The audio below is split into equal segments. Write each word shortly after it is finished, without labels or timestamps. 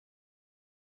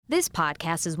This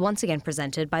podcast is once again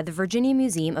presented by the Virginia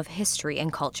Museum of History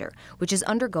and Culture, which is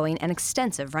undergoing an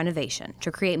extensive renovation to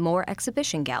create more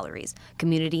exhibition galleries,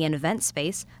 community and event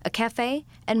space, a cafe,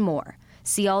 and more.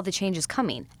 See all the changes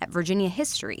coming at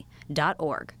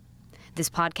virginiahistory.org. This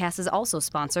podcast is also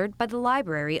sponsored by the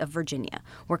Library of Virginia,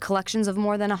 where collections of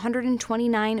more than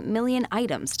 129 million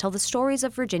items tell the stories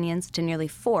of Virginians to nearly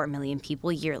 4 million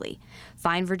people yearly.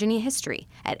 Find Virginia history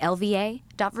at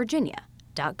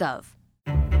lva.virginia.gov.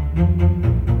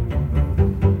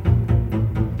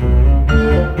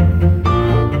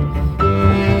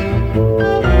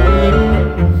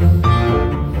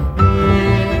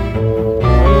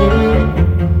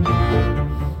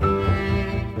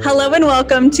 Hello and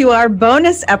welcome to our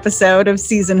bonus episode of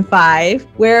Season 5,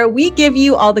 where we give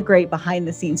you all the great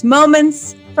behind-the-scenes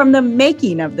moments from the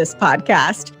making of this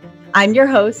podcast. I'm your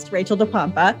host, Rachel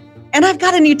DePompa, and I've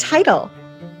got a new title.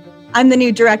 I'm the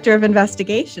new Director of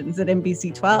Investigations at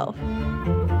NBC 12. I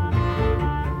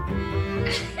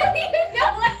don't even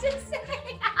know what to say.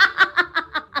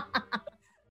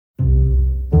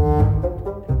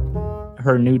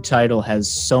 Her new title has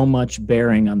so much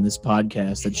bearing on this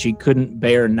podcast that she couldn't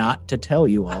bear not to tell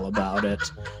you all about it.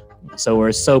 So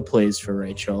we're so pleased for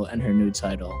Rachel and her new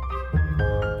title.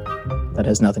 That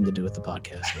has nothing to do with the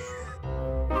podcast.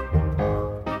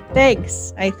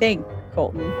 Thanks, I think,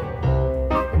 Colton.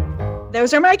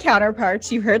 Those are my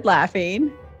counterparts you heard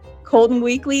laughing. Colton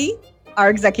Weekly, our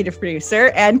executive producer,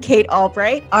 and Kate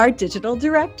Albright, our digital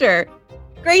director.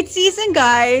 Great season,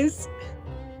 guys.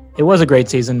 It was a great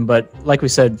season, but like we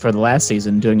said for the last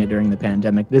season, doing it during the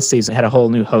pandemic, this season had a whole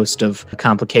new host of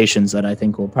complications that I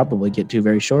think we'll probably get to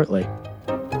very shortly.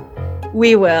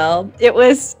 We will. It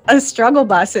was a struggle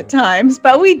bus at times,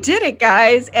 but we did it,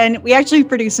 guys. And we actually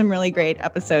produced some really great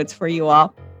episodes for you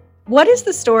all. What is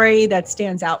the story that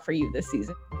stands out for you this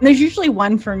season? And there's usually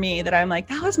one for me that I'm like,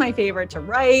 that was my favorite to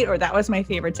write, or that was my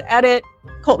favorite to edit.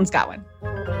 Colton's got one.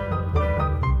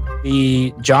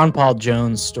 The John Paul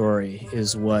Jones story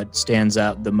is what stands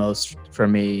out the most for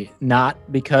me, not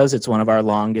because it's one of our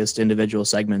longest individual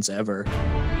segments ever,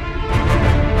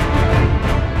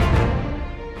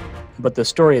 but the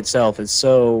story itself is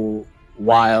so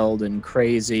wild and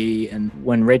crazy. And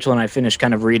when Rachel and I finished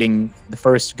kind of reading the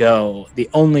first go, the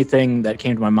only thing that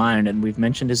came to my mind, and we've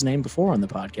mentioned his name before on the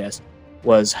podcast,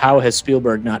 was how has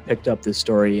Spielberg not picked up this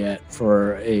story yet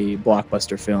for a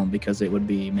blockbuster film, because it would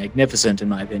be magnificent in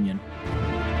my opinion.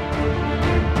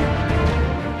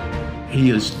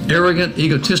 He is arrogant,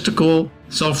 egotistical,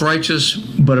 self-righteous,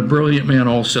 but a brilliant man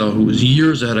also who was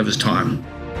years ahead of his time.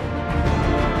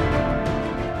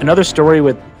 Another story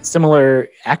with similar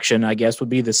action, I guess, would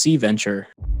be The Sea Venture.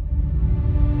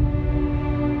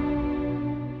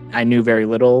 I knew very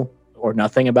little or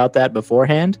nothing about that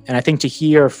beforehand. And I think to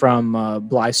hear from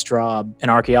Bly Straub,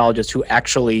 an archaeologist who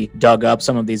actually dug up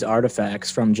some of these artifacts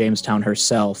from Jamestown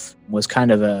herself, was kind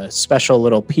of a special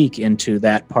little peek into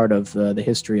that part of the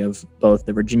history of both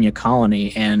the Virginia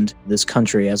colony and this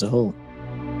country as a whole.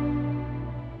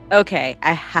 Okay,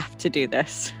 I have to do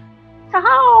this.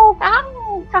 Cahow,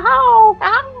 cahow, cahow,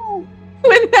 cahow.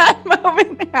 When that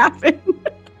moment happened,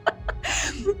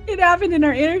 it happened in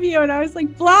our interview, and I was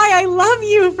like, Bly, I love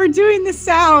you for doing the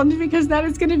sound, because that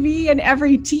is going to be in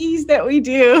every tease that we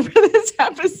do for this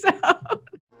episode.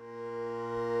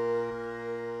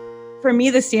 For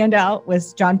me, the standout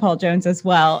was John Paul Jones as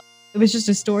well. It was just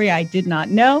a story I did not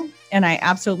know, and I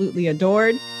absolutely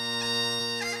adored.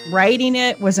 Writing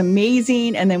it was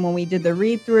amazing, and then when we did the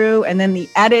read-through, and then the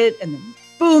edit, and the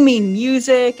booming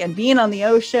music, and being on the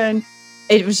ocean,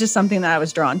 it was just something that I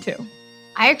was drawn to.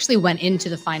 I actually went into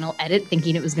the final edit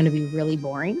thinking it was going to be really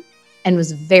boring and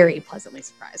was very pleasantly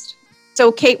surprised.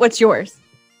 So, Kate, what's yours?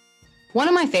 One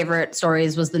of my favorite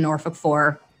stories was the Norfolk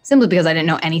Four, simply because I didn't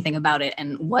know anything about it,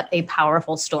 and what a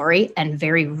powerful story and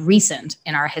very recent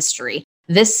in our history.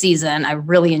 This season, I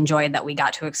really enjoyed that we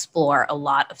got to explore a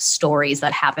lot of stories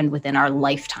that happened within our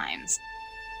lifetimes.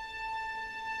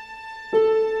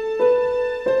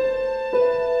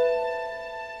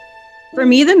 For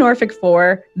me, the Norfolk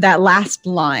Four, that last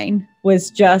line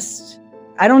was just,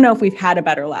 I don't know if we've had a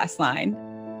better last line.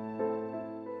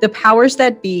 The powers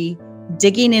that be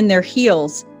digging in their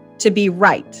heels to be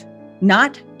right,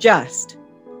 not just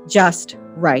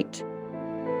right.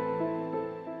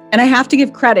 And I have to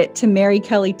give credit to Mary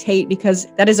Kelly Tate, because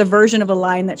that is a version of a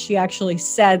line that she actually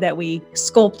said that we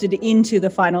sculpted into the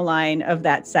final line of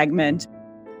that segment.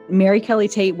 Mary Kelly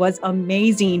Tate was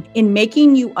amazing in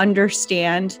making you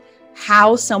understand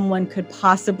how someone could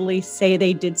possibly say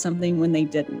they did something when they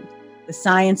didn't. The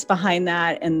science behind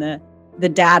that and the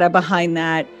data behind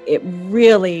that, it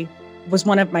really was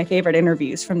one of my favorite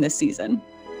interviews from this season.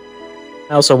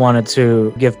 I also wanted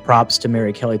to give props to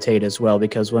Mary Kelly Tate as well,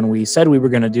 because when we said we were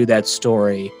going to do that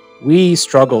story, we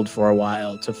struggled for a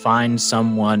while to find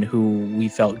someone who we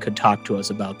felt could talk to us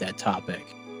about that topic.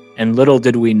 And little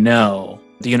did we know,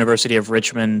 the University of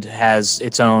Richmond has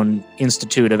its own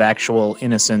Institute of Actual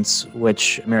Innocence,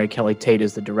 which Mary Kelly Tate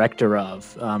is the director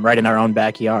of, right in our own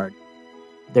backyard.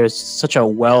 There's such a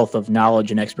wealth of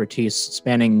knowledge and expertise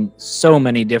spanning so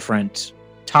many different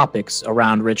topics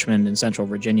around Richmond and Central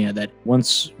Virginia that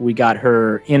once we got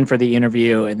her in for the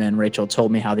interview and then Rachel told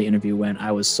me how the interview went,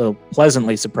 I was so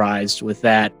pleasantly surprised with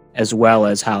that, as well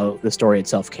as how the story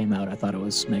itself came out. I thought it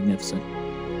was magnificent.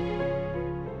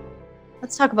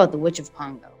 Let's talk about the Witch of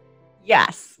Pongo.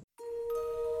 Yes.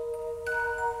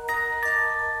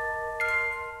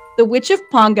 The Witch of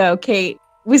Pongo, Kate,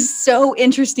 was so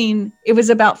interesting. It was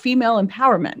about female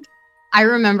empowerment. I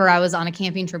remember I was on a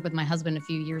camping trip with my husband a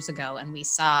few years ago, and we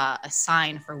saw a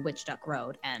sign for Witch Duck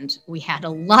Road, and we had a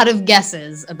lot of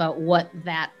guesses about what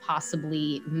that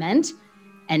possibly meant,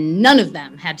 and none of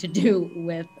them had to do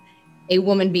with a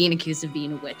woman being accused of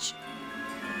being a witch.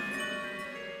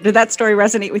 Did that story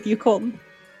resonate with you, Colton?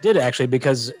 Did actually,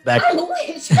 because back... I'm a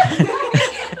witch!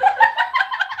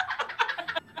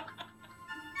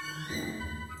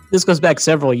 This goes back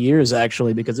several years,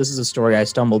 actually, because this is a story I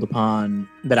stumbled upon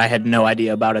that I had no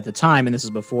idea about at the time, and this is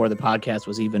before the podcast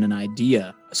was even an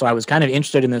idea. So I was kind of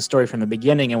interested in this story from the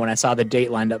beginning, and when I saw the date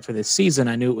lined up for this season,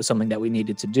 I knew it was something that we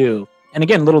needed to do. And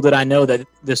again, little did I know that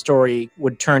this story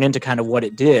would turn into kind of what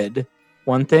it did.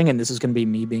 One thing, and this is going to be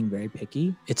me being very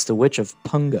picky, it's the Witch of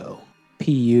Pungo,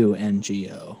 Pungo.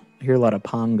 I hear a lot of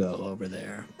Pongo over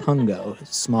there. Pungo, a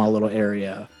small little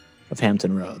area of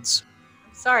Hampton Roads.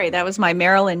 Sorry, that was my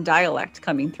Maryland dialect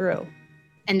coming through.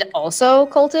 And also,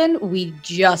 Colton, we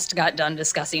just got done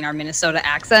discussing our Minnesota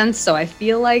accents, so I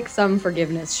feel like some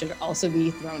forgiveness should also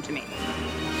be thrown to me.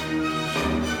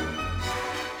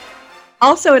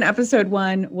 Also in episode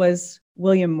 1 was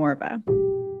William Morva,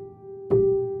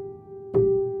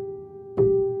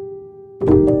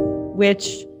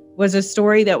 which was a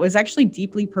story that was actually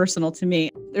deeply personal to me.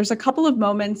 There's a couple of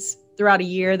moments throughout a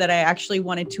year that I actually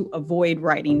wanted to avoid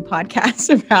writing podcasts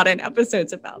about and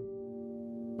episodes about.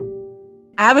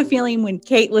 I have a feeling when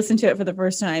Kate listened to it for the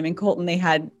first time and Colton, they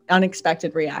had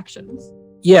unexpected reactions.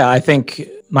 Yeah, I think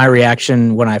my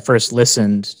reaction when I first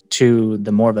listened to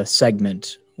the Morva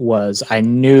segment was I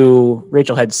knew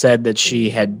Rachel had said that she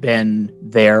had been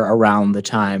there around the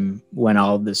time when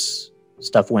all of this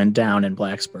stuff went down in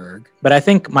Blacksburg. But I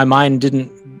think my mind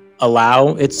didn't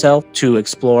allow itself to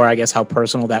explore, I guess, how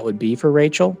personal that would be for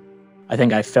Rachel. I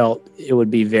think I felt it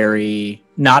would be very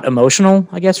not emotional,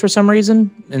 I guess, for some reason.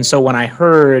 And so when I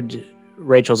heard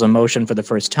Rachel's emotion for the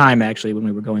first time, actually, when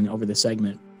we were going over the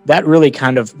segment, that really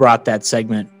kind of brought that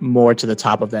segment more to the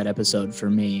top of that episode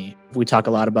for me. We talk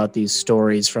a lot about these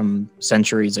stories from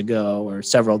centuries ago or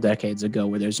several decades ago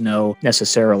where there's no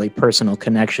necessarily personal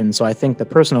connection. So I think the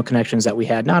personal connections that we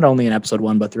had, not only in episode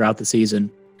 1, but throughout the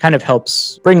season, kind of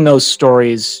helps bring those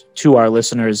stories to our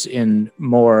listeners in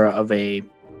more of a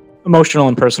emotional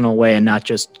and personal way, and not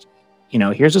just,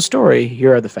 here's a story,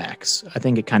 here are the facts. I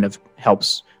think it kind of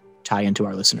helps tie into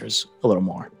our listeners a little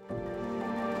more.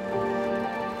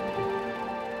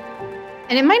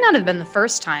 And it might not have been the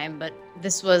first time, but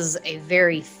this was a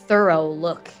very thorough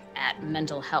look at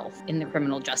mental health in the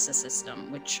criminal justice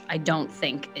system, which I don't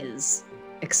think is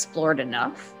explored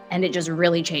enough. And it just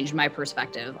really changed my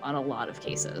perspective on a lot of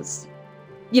cases.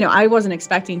 I wasn't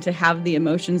expecting to have the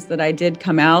emotions that I did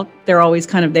come out. They're always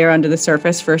kind of there under the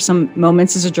surface for some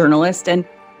moments as a journalist. And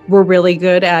we're really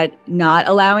good at not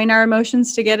allowing our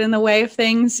emotions to get in the way of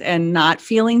things and not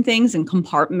feeling things and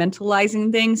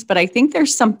compartmentalizing things. But I think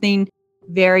there's something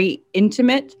very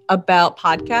intimate about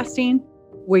podcasting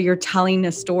where you're telling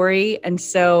a story. And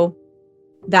so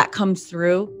that comes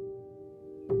through.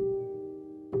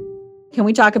 Can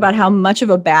we talk about how much of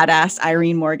a badass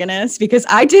Irene Morgan is? Because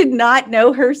I did not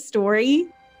know her story.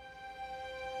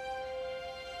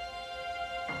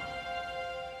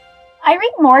 Irene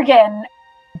Morgan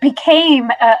became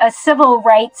a civil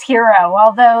rights hero,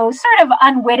 although sort of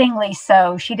unwittingly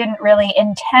so. She didn't really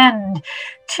intend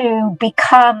to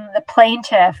become the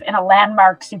plaintiff in a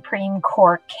landmark Supreme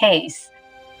Court case.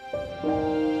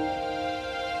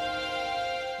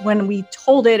 When we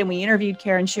told it and we interviewed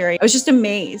Karen Sherry, I was just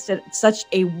amazed at such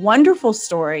a wonderful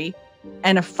story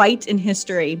and a fight in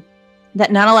history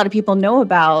that not a lot of people know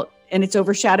about. And it's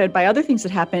overshadowed by other things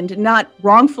that happened, not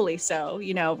wrongfully so.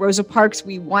 Rosa Parks,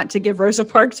 we want to give Rosa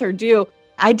Parks her due.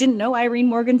 I didn't know Irene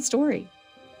Morgan's story.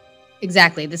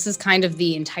 Exactly. This is kind of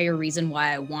the entire reason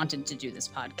why I wanted to do this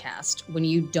podcast. When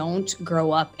you don't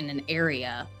grow up in an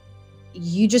area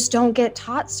you just don't get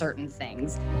taught certain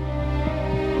things.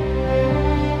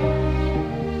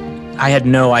 I had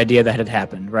no idea that had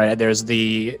happened, right? There's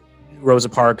the Rosa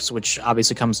Parks, which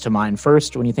obviously comes to mind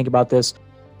first when you think about this.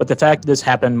 But the fact this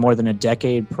happened more than a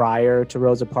decade prior to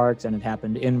Rosa Parks, and it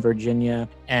happened in Virginia,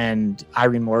 and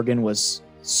Irene Morgan was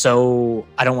so,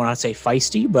 I don't want to say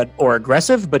feisty, or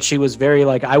aggressive, but she was very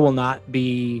like, I will not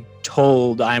be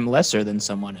told I'm lesser than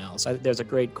someone else. There's a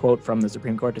great quote from the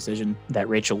Supreme Court decision that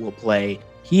Rachel will play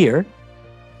here.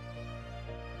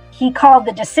 He called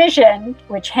the decision,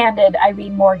 which handed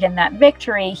Irene Morgan that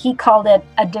victory, he called it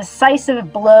a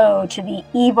decisive blow to the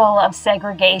evil of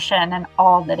segregation and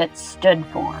all that it stood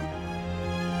for.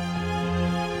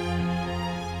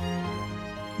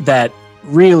 That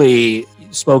really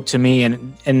spoke to me,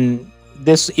 and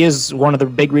this is one of the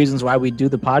big reasons why we do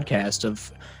the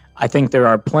podcast. I think there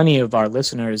are plenty of our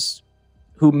listeners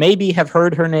who maybe have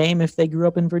heard her name if they grew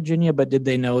up in Virginia, but did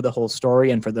they know the whole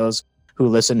story? And for those who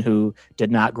listen who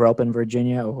did not grow up in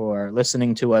Virginia or who are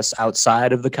listening to us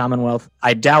outside of the Commonwealth,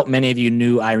 I doubt many of you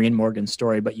knew Irene Morgan's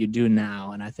story, but you do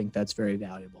now, and I think that's very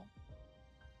valuable.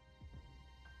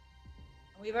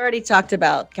 We've already talked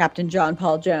about Captain John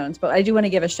Paul Jones, but I do want to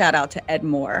give a shout out to Ed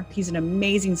Moore. He's an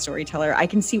amazing storyteller. I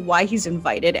can see why he's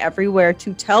invited everywhere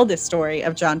to tell this story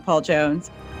of John Paul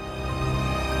Jones.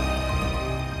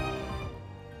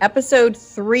 Episode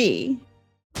 3.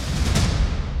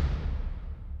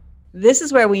 This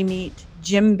is where we meet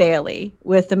Jim Bailey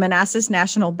with the Manassas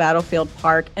National Battlefield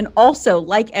Park. And also,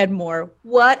 like Ed Moore,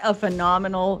 what a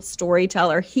phenomenal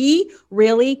storyteller. He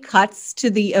really cuts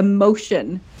to the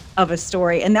emotion of a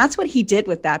story. And that's what he did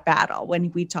with that battle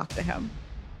when we talked to him.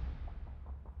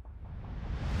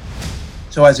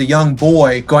 So as a young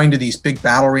boy, going to these big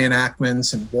battle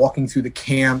reenactments and walking through the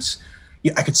camps,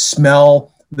 I could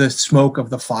smell the smoke of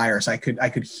the fires. I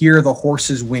could hear the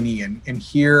horses whinny and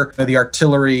hear the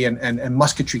artillery and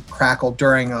musketry crackle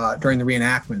during the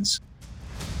reenactments.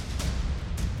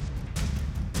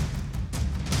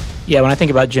 Yeah, when I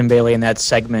think about Jim Bailey in that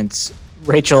segment,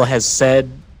 Rachel has said,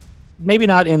 maybe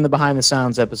not in the Behind the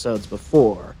Sounds episodes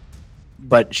before,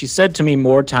 but she said to me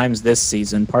more times this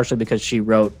season, partially because she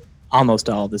wrote almost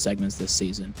all of the segments this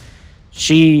season,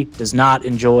 she does not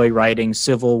enjoy writing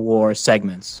Civil War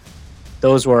segments.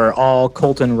 Those were all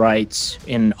Colton writes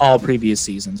in all previous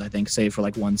seasons, I think, save for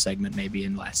like one segment maybe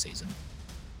in last season.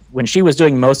 When she was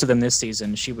doing most of them this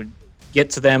season, she would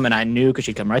get to them, and I knew because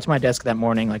she'd come right to my desk that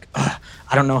morning like, I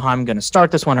don't know how I'm going to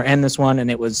start this one or end this one, and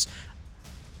it was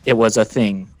a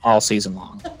thing all season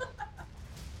long.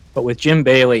 But with Jim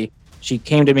Bailey, she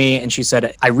came to me and she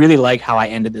said, I really like how I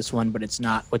ended this one, but it's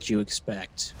not what you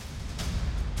expect.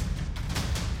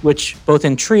 Which both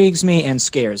intrigues me and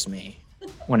scares me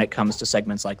when it comes to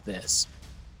segments like this.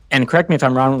 And correct me if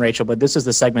I'm wrong, Rachel, but this is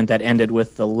the segment that ended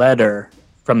with the letter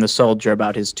from the soldier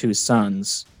about his 2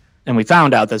 sons. And we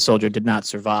found out the soldier did not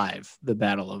survive the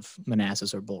Battle of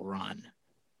Manassas or Bull Run.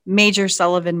 Major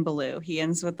Sullivan Ballou. He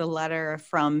ends with a letter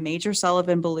from Major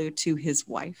Sullivan Ballou to his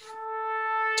wife,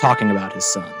 talking about his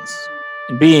sons.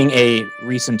 And being a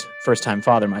recent first-time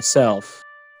father myself,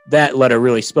 that letter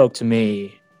really spoke to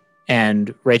me.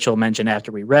 And Rachel mentioned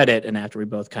after we read it and after we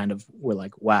both kind of were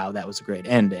like, wow, that was a great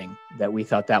ending, that we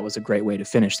thought that was a great way to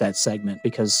finish that segment,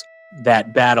 because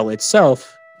that battle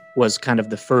itself was kind of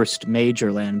the first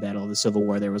major land battle of the Civil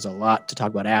War. There was a lot to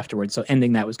talk about afterwards, so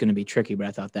ending that was going to be tricky, but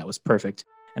I thought that was perfect.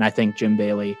 And I think Jim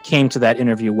Bailey came to that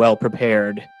interview well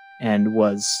prepared and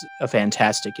was a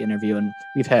fantastic interview. And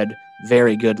we've had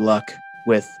very good luck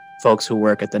with folks who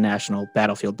work at the National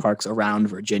Battlefield Parks around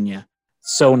Virginia.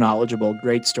 So knowledgeable,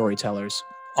 great storytellers.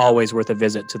 Always worth a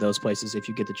visit to those places if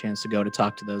you get the chance to go to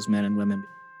talk to those men and women.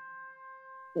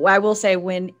 I will say,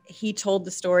 when he told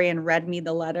the story and read me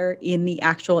the letter in the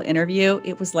actual interview,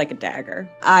 it was like a dagger.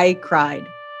 I cried.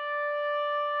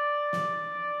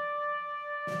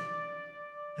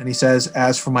 And he says,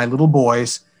 as for my little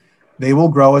boys, they will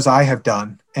grow as I have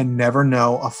done and never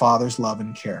know a father's love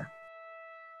and care.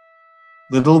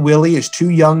 Little Willie is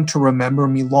too young to remember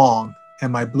me long,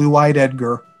 and my blue-eyed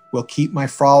Edgar will keep my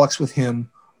frolics with him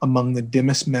among the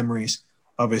dimmest memories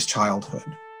of his childhood.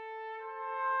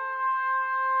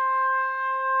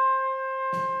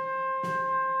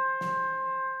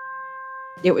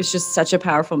 It was just such a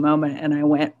powerful moment. And I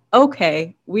went,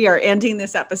 okay, we are ending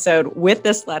this episode with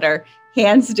this letter,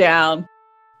 hands down.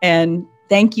 And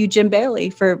thank you, Jim Bailey,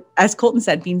 for, as Colton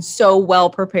said, being so well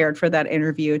prepared for that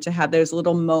interview to have those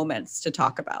little moments to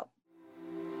talk about.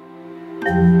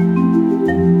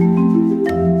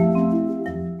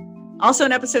 Also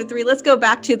in episode 3, let's go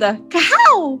back to the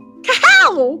kahow,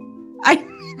 kahow.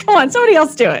 Come on, somebody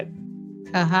else do it.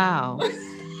 Kahow.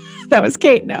 That was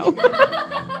Kate, no.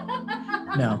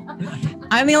 No.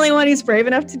 I'm the only one who's brave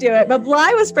enough to do it, but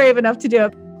Bly was brave enough to do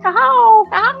it. Tahoe,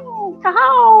 tahoe,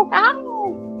 tahoe,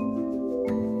 tahoe.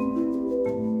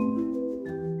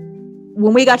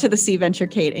 When we got to the Sea Venture,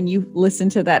 Kate, and you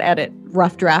listened to that edit,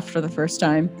 rough draft for the first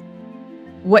time,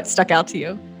 what stuck out to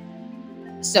you?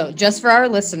 So just for our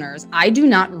listeners, I do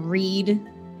not read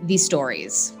these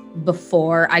stories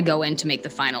before I go in to make the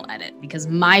final edit, because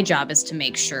my job is to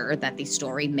make sure that the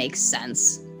story makes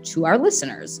sense to our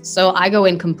listeners. So I go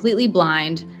in completely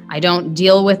blind. I don't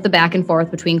deal with the back and forth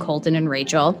between Colton and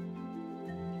Rachel.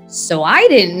 So I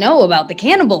didn't know about the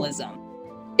cannibalism.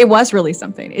 It was really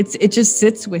something. It just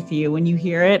sits with you when you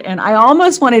hear it. And I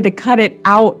almost wanted to cut it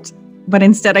out, but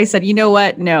instead I said, you know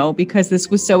what? No, because this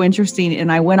was so interesting.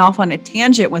 And I went off on a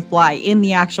tangent with Bly in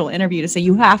the actual interview to say,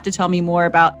 you have to tell me more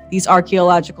about these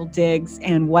archaeological digs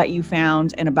and what you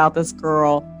found and about this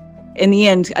girl. In the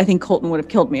end, I think Colton would have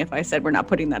killed me if I said we're not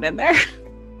putting that in there.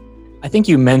 I think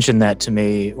you mentioned that to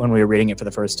me when we were reading it for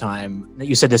the first time.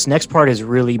 You said this next part is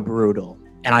really brutal.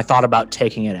 And I thought about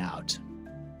taking it out.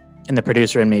 And the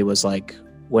producer in me was like,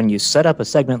 when you set up a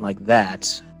segment like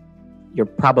that, you're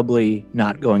probably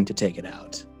not going to take it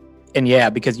out. And yeah,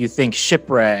 because you think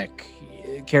shipwreck,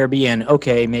 Caribbean,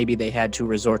 okay, maybe they had to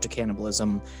resort to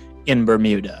cannibalism in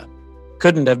Bermuda.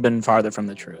 Couldn't have been farther from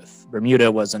the truth.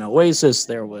 Bermuda was an oasis.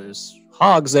 There was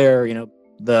hogs there. You know,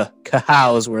 the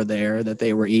cows were there that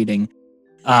they were eating.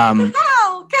 Cow!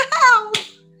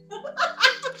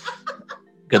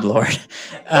 Good Lord.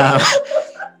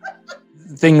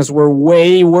 Things were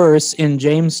way worse in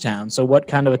Jamestown. So what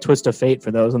kind of a twist of fate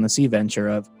for those on the Sea Venture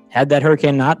of, had that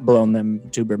hurricane not blown them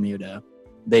to Bermuda,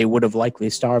 they would have likely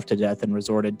starved to death and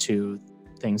resorted to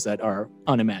things that are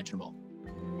unimaginable.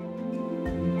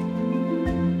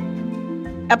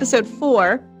 Episode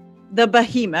 4, The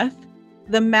Behemoth.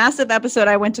 The massive episode,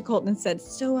 I went to Colton and said,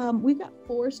 so we've got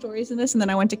 4 stories in this. And then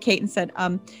I went to Kate and said,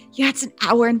 yeah, it's an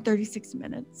hour and 36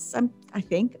 minutes, I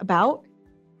think, about.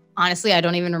 Honestly, I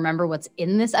don't even remember what's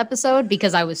in this episode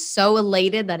because I was so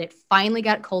elated that it finally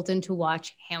got Colton to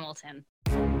watch Hamilton.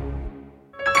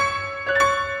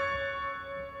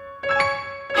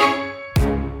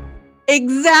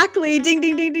 Exactly. Ding,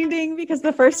 ding, ding, ding, ding. Because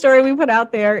the first story we put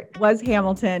out there was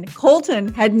Hamilton.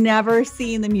 Colton had never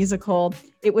seen the musical.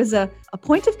 It was a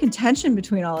point of contention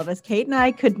between all of us. Kate and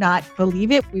I could not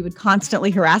believe it. We would constantly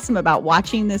harass him about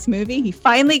watching this movie. He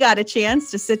finally got a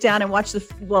chance to sit down and watch this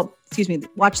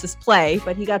play,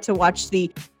 but he got to watch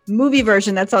the movie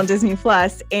version that's on Disney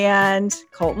Plus. And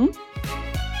Colton?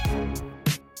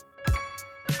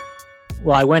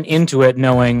 Well, I went into it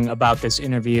knowing about this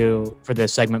interview for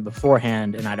this segment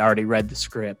beforehand, and I'd already read the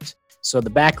script. So the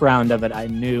background of it, I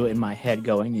knew in my head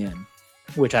going in,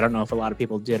 which I don't know if a lot of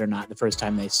people did or not the first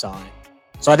time they saw it.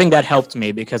 So I think that helped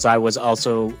me because I was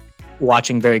also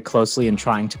watching very closely and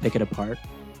trying to pick it apart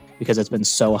because it's been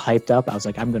so hyped up. I was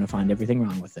like, I'm going to find everything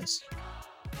wrong with this.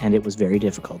 And it was very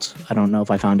difficult. I don't know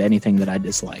if I found anything that I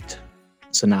disliked.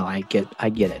 So now I get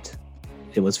it.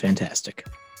 It was fantastic.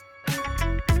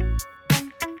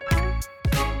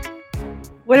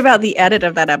 What about the edit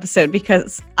of that episode?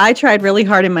 Because I tried really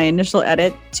hard in my initial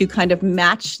edit to kind of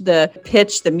match the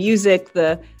pitch, the music,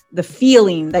 the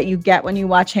feeling that you get when you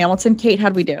watch Hamilton. Kate,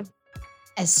 how'd we do?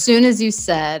 As soon as you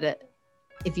said,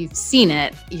 if you've seen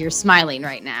it, you're smiling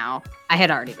right now, I had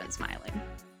already been smiling.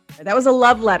 That was a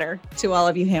love letter to all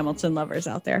of you Hamilton lovers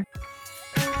out there.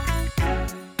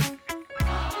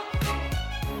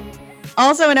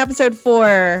 Also in episode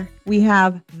 4, we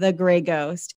have The Gray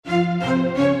Ghost.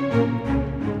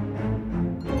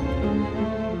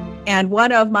 And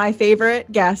one of my favorite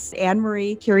guests,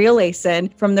 Anne-Marie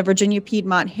Curiolason from the Virginia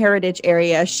Piedmont Heritage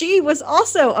area. She was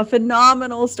also a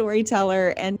phenomenal storyteller,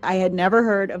 and I had never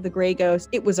heard of the Gray Ghost.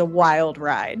 It was a wild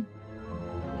ride.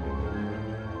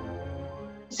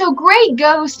 So Gray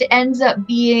Ghost ends up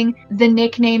being the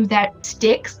nickname that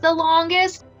sticks the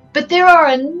longest, but there are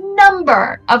a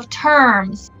number of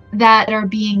terms that are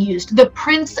being used. The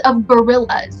Prince of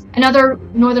Gorillas. Another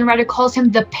northern writer calls him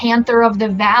the Panther of the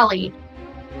Valley.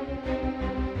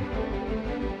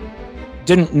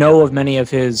 Didn't know of many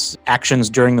of his actions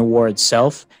during the war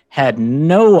itself, had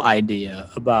no idea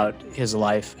about his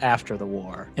life after the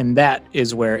war. And that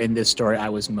is where in this story I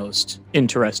was most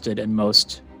interested and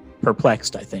most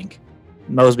perplexed, I think.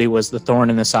 Mosby was the thorn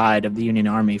in the side of the Union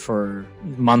Army for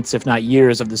months, if not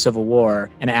years, of the Civil War.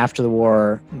 And after the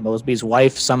war, Mosby's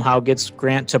wife somehow gets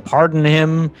Grant to pardon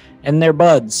him, and they're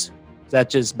buds. That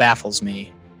just baffles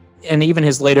me. And even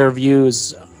his later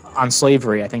views on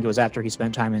slavery, I think it was after he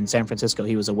spent time in San Francisco,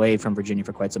 he was away from Virginia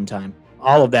for quite some time.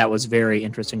 All of that was very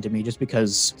interesting to me just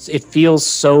because it feels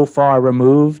so far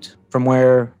removed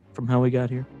from how we got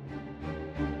here.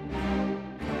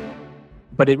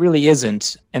 But it really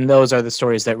isn't. And those are the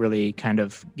stories that really kind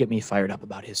of get me fired up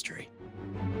about history.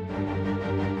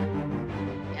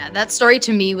 Yeah, that story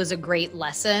to me was a great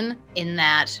lesson in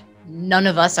that none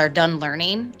of us are done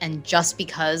learning. And just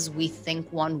because we think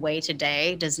one way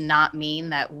today does not mean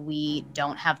that we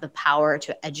don't have the power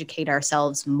to educate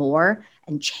ourselves more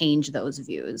and change those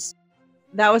views.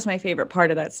 That was my favorite part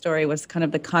of that story, was kind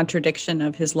of the contradiction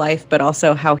of his life, but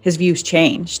also how his views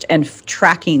changed and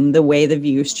tracking the way the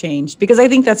views changed. Because I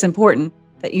think that's important,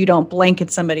 that you don't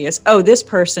blanket somebody as, oh, this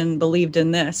person believed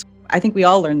in this. I think we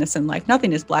all learn this in life.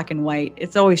 Nothing is black and white.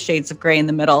 It's always shades of gray in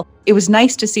the middle. It was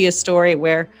nice to see a story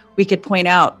where we could point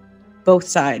out both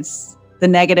sides, the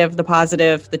negative, the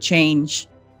positive, the change,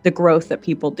 the growth that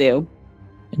people do.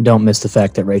 And don't miss the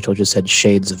fact that Rachel just said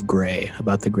shades of gray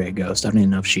about the gray ghost. I don't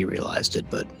even know if she realized it,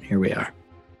 but here we are.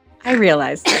 I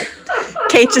realized it.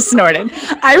 Kate just snorted.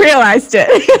 I realized it.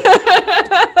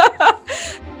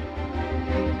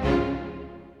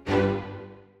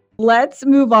 Let's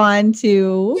move on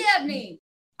to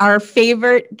our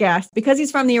favorite guest, because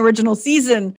he's from the original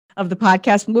season of the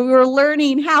podcast when we were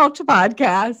learning how to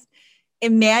podcast,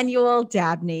 Emmanuel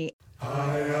Dabney.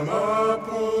 I am a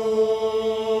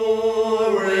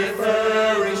poor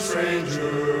wayfaring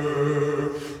stranger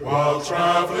while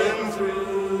traveling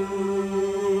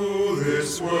through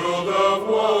this world of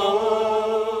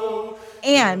woe.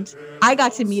 And I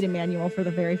got to meet Emmanuel for the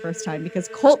very first time because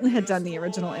Colton had done the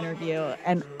original interview,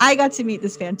 and I got to meet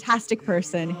this fantastic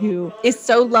person who is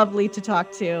so lovely to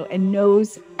talk to and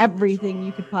knows everything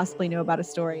you could possibly know about a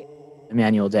story.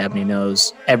 Emmanuel Dabney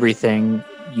knows everything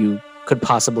you could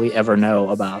possibly ever know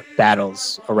about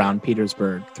battles around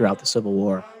Petersburg throughout the Civil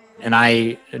War. And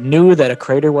I knew that a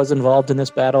crater was involved in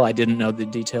this battle. I didn't know the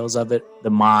details of it.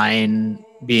 The mine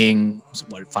being,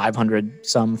 500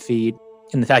 some feet.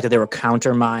 And the fact that there were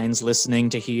counter mines listening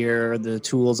to hear the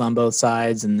tools on both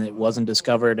sides, and it wasn't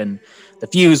discovered, and the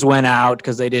fuse went out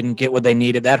because they didn't get what they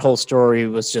needed. That whole story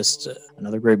was just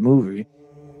another great movie.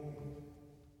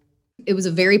 It was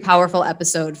a very powerful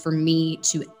episode for me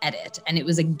to edit. And it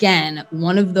was, again,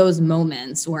 one of those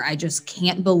moments where I just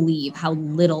can't believe how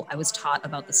little I was taught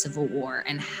about the Civil War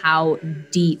and how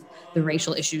deep the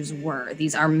racial issues were.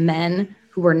 These are men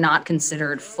who were not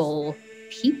considered full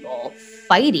people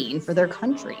fighting for their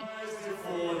country.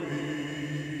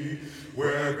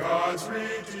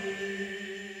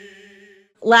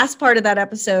 Last part of that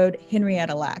episode,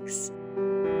 Henrietta Lacks,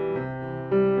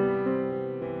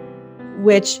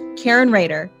 which Karen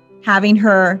Rader, having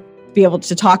her be able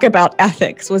to talk about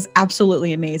ethics, was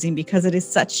absolutely amazing, because it is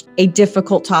such a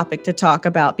difficult topic to talk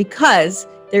about, because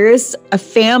there is a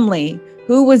family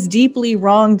who was deeply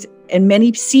wronged, and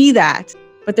many see that.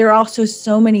 But there are also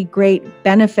so many great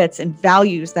benefits and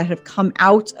values that have come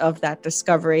out of that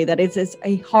discovery that it's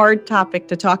a hard topic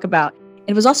to talk about.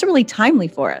 It was also really timely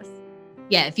for us.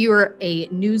 Yeah, if you are a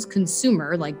news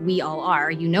consumer like we all are,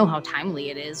 you know how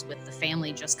timely it is with the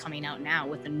family just coming out now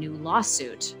with a new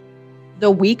lawsuit.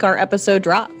 The week our episode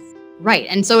drops. Right,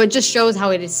 and so it just shows how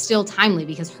it is still timely,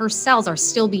 because her cells are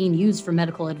still being used for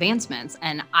medical advancements,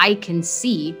 and I can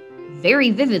see very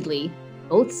vividly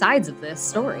both sides of this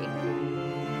story.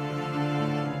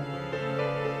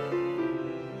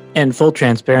 And full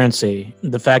transparency,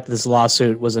 the fact that this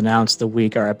lawsuit was announced the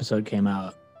week our episode came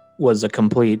out was a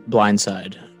complete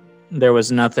blindside. There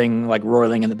was nothing like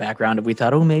roiling in the background if we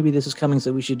thought, oh, maybe this is coming,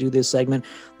 so we should do this segment.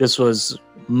 This was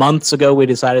months ago we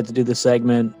decided to do this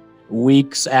segment,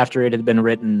 weeks after it had been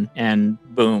written, and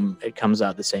boom, it comes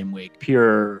out the same week.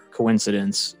 Pure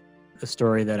coincidence. A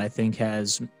story that I think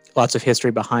has lots of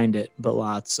history behind it, but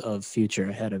lots of future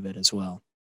ahead of it as well.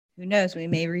 Who knows? We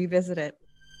may revisit it.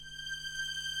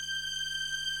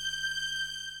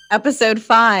 Episode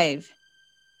 5,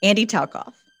 Andy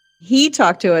Talkoff. He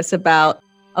talked to us about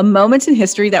a moment in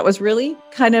history that was really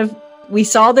kind of, we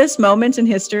saw this moment in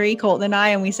history, Colton and I,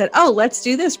 and we said, oh, let's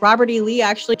do this. Robert E. Lee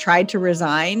actually tried to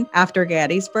resign after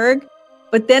Gettysburg.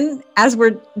 But then as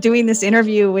we're doing this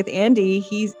interview with Andy,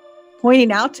 he's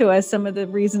pointing out to us some of the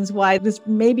reasons why this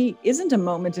maybe isn't a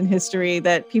moment in history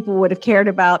that people would have cared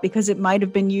about, because it might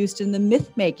have been used in the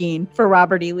myth making for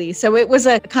Robert E. Lee. So it was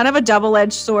a kind of a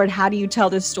double-edged sword. How do you tell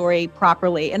this story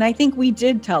properly? And I think we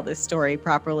did tell this story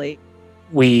properly.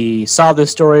 We saw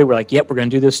this story. We're like, yep, we're going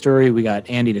to do this story. We got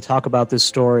Andy to talk about this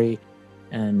story.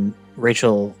 And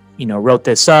Rachel, wrote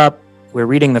this up. We're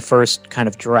reading the first kind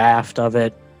of draft of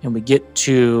it. And we get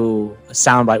to a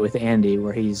soundbite with Andy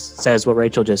where he says what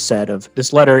Rachel just said of,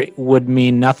 this letter would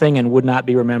mean nothing and would not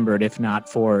be remembered if not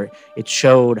for it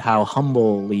showed how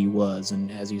humble Lee was.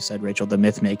 And as you said, Rachel, the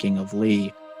myth making of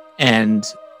Lee. And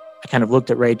I kind of looked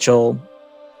at Rachel.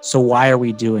 So why are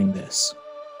we doing this?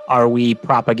 Are we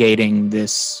propagating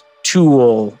this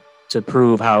tool to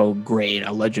prove how great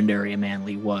a legendary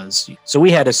Manly was? So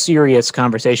we had a serious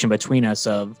conversation between us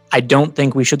of, I don't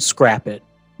think we should scrap it,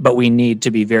 but we need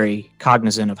to be very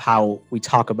cognizant of how we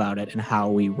talk about it and how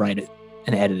we write it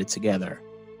and edit it together.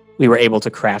 We were able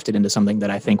to craft it into something that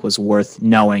I think was worth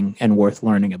knowing and worth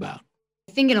learning about.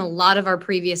 I think in a lot of our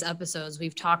previous episodes,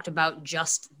 we've talked about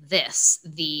just this,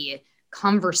 the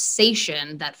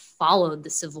conversation that followed the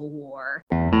Civil War.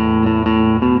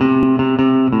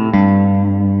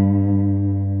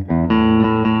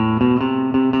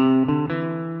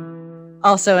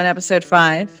 Also in episode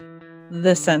 5,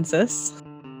 the census.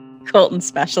 Colton's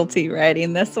specialty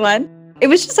writing this one. It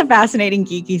was just a fascinating,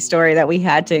 geeky story that we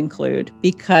had to include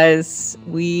because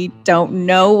we don't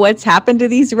know what's happened to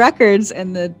these records,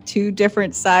 and the two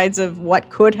different sides of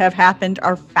what could have happened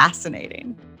are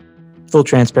fascinating. Full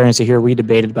transparency here, we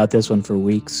debated about this one for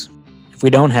weeks. If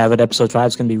we don't have it, episode 5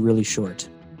 is going to be really short.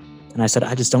 And I said,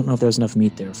 I just don't know if there's enough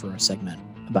meat there for a segment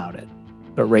about it.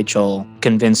 But Rachel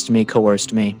convinced me,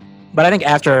 coerced me. But I think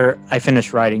after I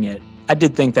finished writing it, I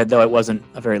did think that though it wasn't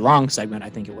a very long segment, I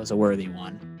think it was a worthy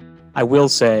one. I will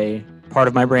say, part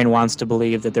of my brain wants to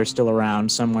believe that they're still around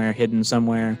somewhere, hidden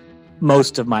somewhere.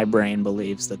 Most of my brain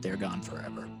believes that they're gone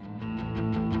forever.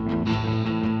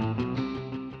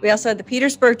 We also had the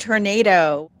Petersburg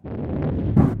tornado,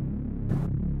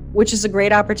 which is a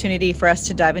great opportunity for us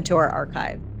to dive into our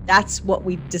archive. That's what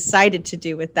we decided to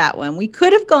do with that one. We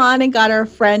could have gone and got our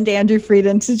friend Andrew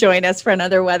Frieden to join us for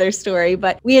another weather story,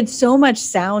 but we had so much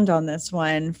sound on this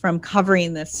one from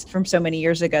covering this from so many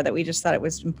years ago that we just thought it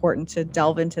was important to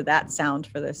delve into that sound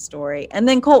for this story. And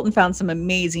then Colton found some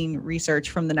amazing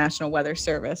research from the National Weather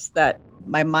Service that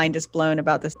my mind is blown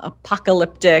about this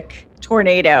apocalyptic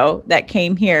tornado that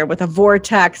came here with a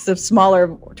vortex of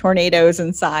smaller tornadoes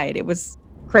inside. It was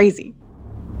crazy.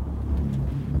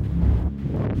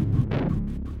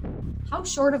 How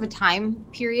short of a time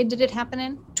period did it happen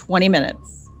in? 20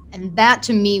 minutes. And that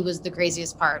to me was the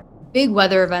craziest part. Big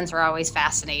weather events are always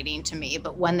fascinating to me,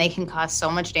 but when they can cause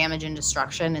so much damage and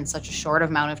destruction in such a short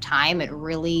amount of time, it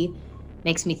really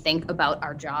makes me think about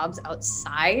our jobs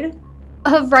outside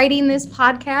of writing this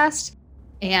podcast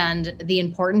and the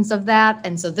importance of that.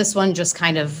 And so this one just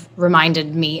kind of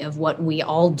reminded me of what we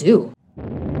all do.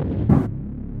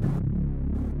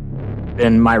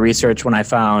 In my research, when I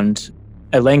found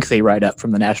a lengthy write-up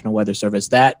from the National Weather Service,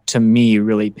 that to me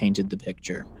really painted the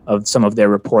picture of some of their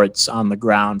reports on the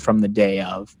ground from the day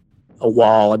of. A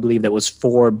wall, I believe that was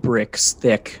 4 bricks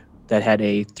thick that had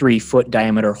a 3-foot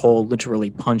diameter hole literally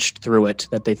punched through it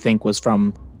that they think was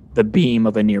from the beam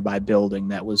of a nearby building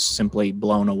that was simply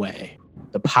blown away.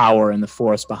 The power and the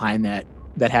force behind that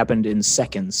happened in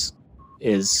seconds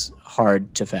is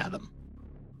hard to fathom.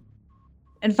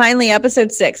 And finally,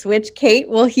 episode 6, which Kate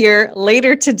will hear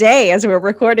later today as we're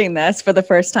recording this for the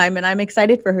first time. And I'm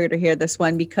excited for her to hear this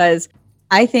one because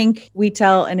I think we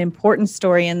tell an important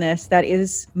story in this that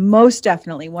is most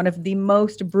definitely one of the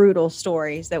most brutal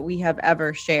stories that we have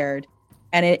ever shared.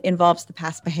 And it involves the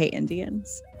Paspahegh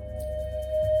Indians.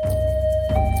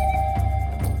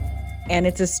 And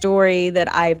it's a story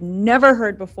that I've never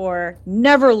heard before,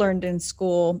 never learned in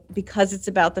school because it's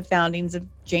about the foundings of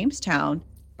Jamestown.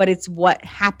 But it's what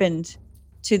happened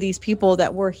to these people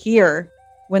that were here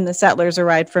when the settlers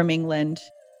arrived from England.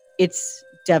 It's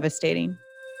devastating.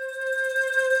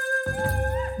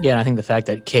 Yeah, and I think the fact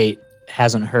that Kate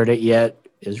hasn't heard it yet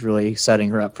is really setting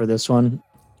her up for this one.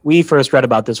 We first read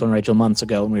about this one, Rachel, months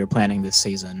ago when we were planning this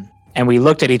season. And we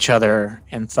looked at each other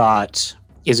and thought,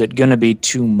 is it going to be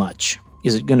too much?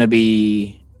 Is it going to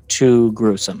be too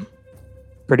gruesome?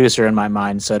 Producer in my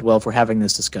mind said, well, if we're having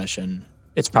this discussion,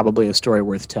 it's probably a story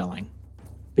worth telling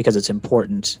because it's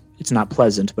important. It's not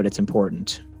pleasant, but it's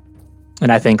important.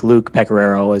 And I think Luke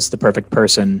Pecoraro is the perfect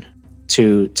person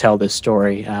to tell this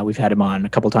story. We've had him on a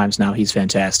couple times now. He's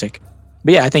fantastic.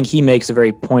 But yeah, I think he makes a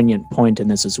very poignant point in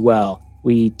this as well.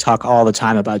 We talk all the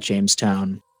time about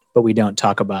Jamestown, but we don't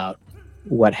talk about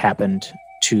what happened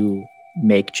to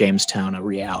make Jamestown a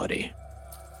reality.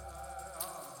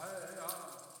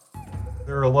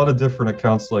 There are a lot of different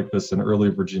accounts like this in early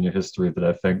Virginia history that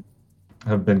I think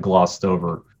have been glossed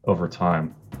over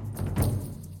time,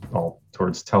 all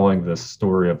towards telling this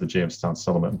story of the Jamestown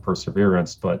settlement and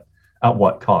perseverance, but at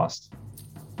what cost?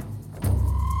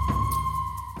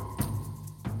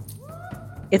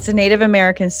 It's a Native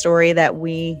American story that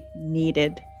we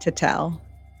needed to tell.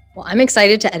 Well, I'm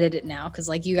excited to edit it now because,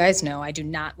 like you guys know, I do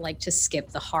not like to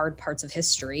skip the hard parts of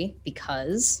history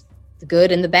because the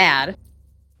good and the bad,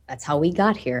 that's how we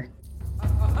got here.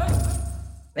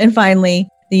 And finally,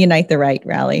 the Unite the Right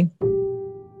rally.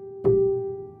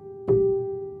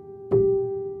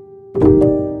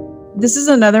 This is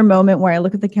another moment where I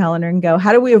look at the calendar and go,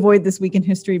 how do we avoid this week in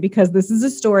history? Because this is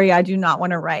a story I do not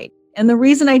want to write. And the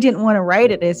reason I didn't want to write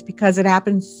it is because it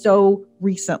happened so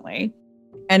recently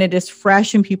and it is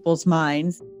fresh in people's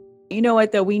minds. You know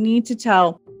what, though? We need to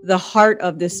tell the heart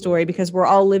of this story because we're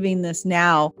all living this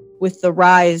now with the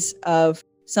rise of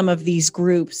some of these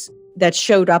groups that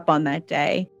showed up on that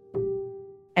day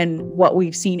and what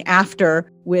we've seen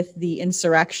after with the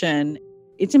insurrection.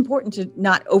 It's important to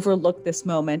not overlook this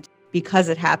moment because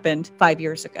it happened 5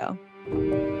 years ago.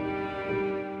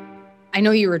 I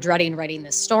know you were dreading writing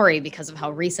this story because of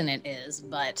how recent it is,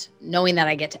 but knowing that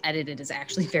I get to edit it is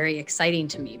actually very exciting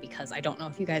to me because I don't know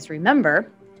if you guys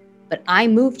remember, but I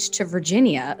moved to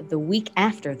Virginia the week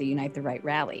after the Unite the Right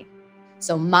rally.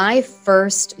 So my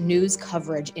first news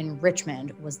coverage in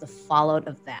Richmond was the fallout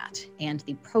of that and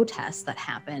the protests that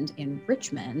happened in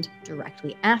Richmond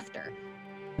directly after.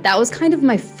 That was kind of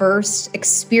my first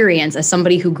experience as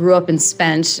somebody who grew up and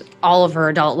spent all of her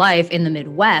adult life in the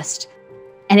Midwest.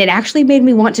 And it actually made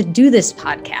me want to do this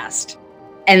podcast.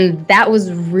 And that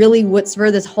was really what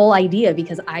spurred this whole idea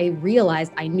because I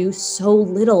realized I knew so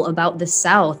little about the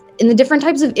South and the different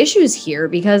types of issues here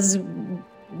because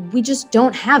we just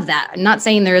don't have that. I'm not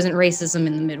saying there isn't racism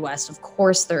in the Midwest. Of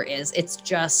course there is. It's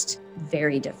just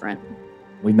very different.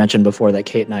 We mentioned before that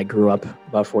Kate and I grew up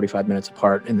about 45 minutes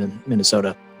apart in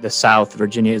Minnesota. The South,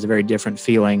 Virginia, is a very different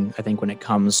feeling, I think, when it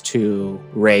comes to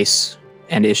race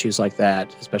and issues like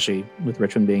that, especially with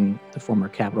Richmond being the former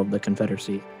capital of the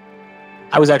Confederacy.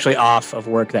 I was actually off of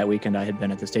work that weekend. I had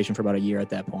been at the station for about a year at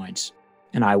that point,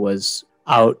 and I was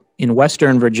out in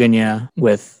Western Virginia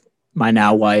with my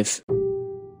now wife.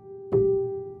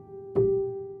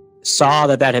 Saw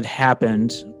that had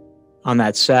happened on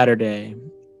that Saturday,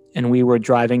 and we were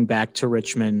driving back to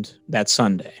Richmond that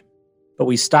Sunday. But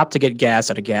we stopped to get gas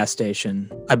at a gas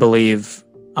station, I believe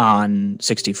on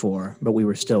 64, but we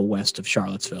were still west of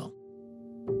Charlottesville.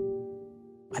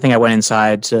 I think I went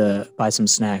inside to buy some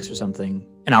snacks or something,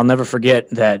 and I'll never forget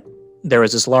that there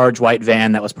was this large white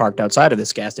van that was parked outside of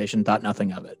this gas station, thought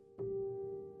nothing of it.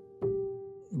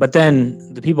 But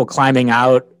then the people climbing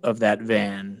out of that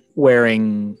van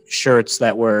wearing shirts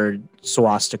that were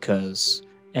swastikas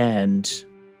and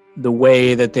the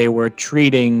way that they were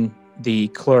treating the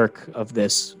clerk of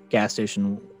this gas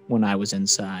station when I was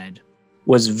inside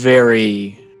was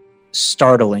very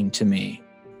startling to me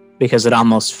because it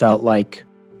almost felt like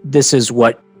this is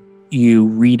what you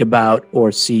read about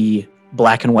or see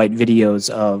black and white videos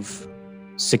of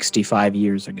 65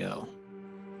 years ago.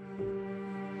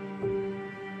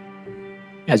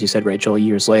 As you said, Rachel,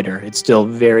 years later, it's still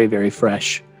very, very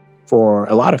fresh for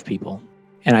a lot of people.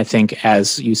 And I think,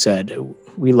 as you said,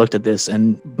 we looked at this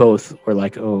and both were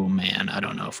like, oh man, I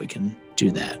don't know if we can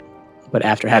do that. But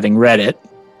after having read it,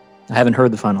 I haven't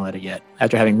heard the final edit yet.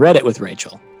 After having read it with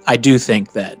Rachel, I do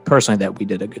think that personally that we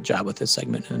did a good job with this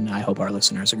segment, and I hope our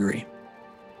listeners agree.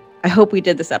 I hope we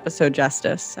did this episode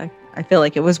justice. I feel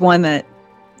like it was one that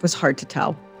was hard to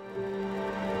tell.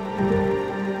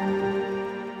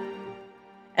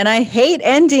 And I hate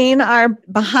ending our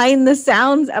Behind the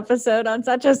Sounds episode on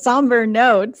such a somber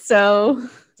note, so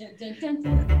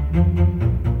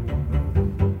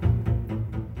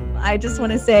I just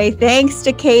want to say thanks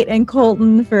to Kate and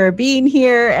Colton for being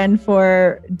here and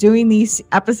for doing these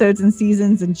episodes and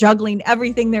seasons and juggling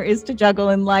everything there is to juggle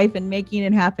in life and making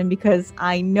it happen, because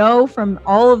I know from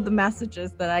all of the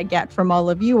messages that I get from all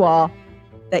of you all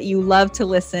that you love to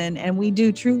listen, and we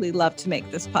do truly love to make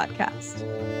this podcast.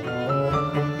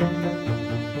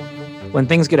 When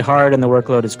things get hard and the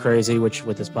workload is crazy, which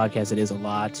with this podcast it is a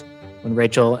lot, when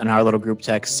Rachel and our little group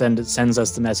text sends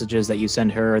us the messages that you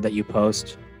send her, that you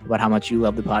post about how much you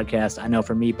love the podcast, I know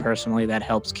for me personally that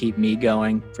helps keep me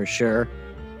going for sure.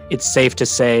 It's safe to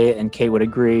say, and Kate would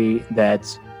agree, that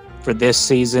for this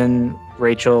season,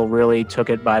 Rachel really took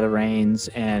it by the reins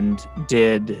and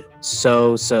did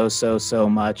so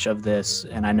much of this.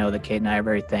 And I know that Kate and I are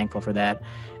very thankful for that.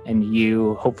 And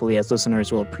you, hopefully, as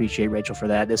listeners, will appreciate Rachel for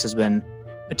that. This has been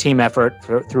a team effort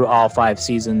through all 5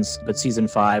 seasons, but season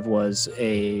 5 was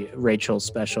a Rachel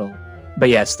special. But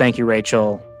yes, thank you,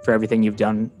 Rachel, for everything you've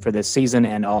done for this season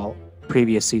and all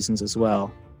previous seasons as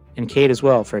well. And Kate as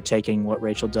well for taking what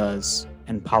Rachel does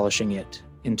and polishing it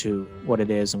into what it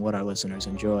is and what our listeners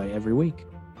enjoy every week.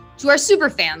 To our super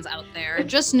fans out there,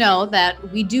 just know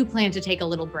that we do plan to take a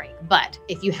little break. But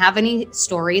if you have any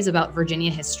stories about Virginia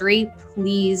history,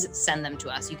 please send them to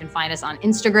us. You can find us on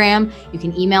Instagram. You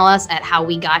can email us at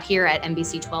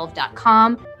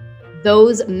howwegothere@nbc12.com.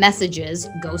 Those messages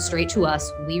go straight to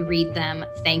us. We read them.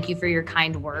 Thank you for your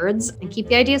kind words, and keep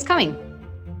the ideas coming.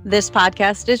 This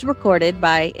podcast is recorded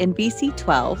by NBC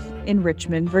 12 in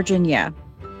Richmond, Virginia.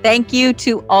 Thank you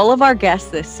to all of our guests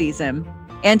this season,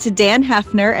 and to Dan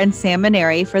Hefner and Sam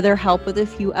Maneri for their help with a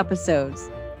few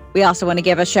episodes. We also want to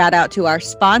give a shout out to our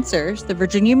sponsors, the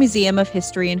Virginia Museum of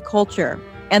History and Culture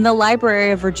and the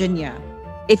Library of Virginia.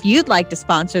 If you'd like to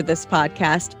sponsor this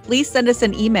podcast, please send us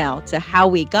an email to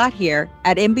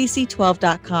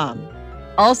howwegothehere@nbc12.com.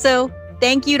 Also,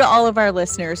 thank you to all of our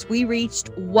listeners. We reached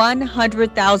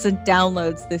 100,000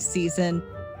 downloads this season.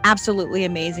 Absolutely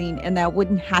amazing, and that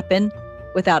wouldn't happen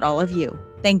without all of you.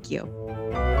 Thank you.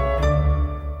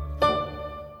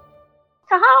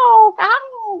 Tahoe,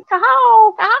 tahoe, tahoe.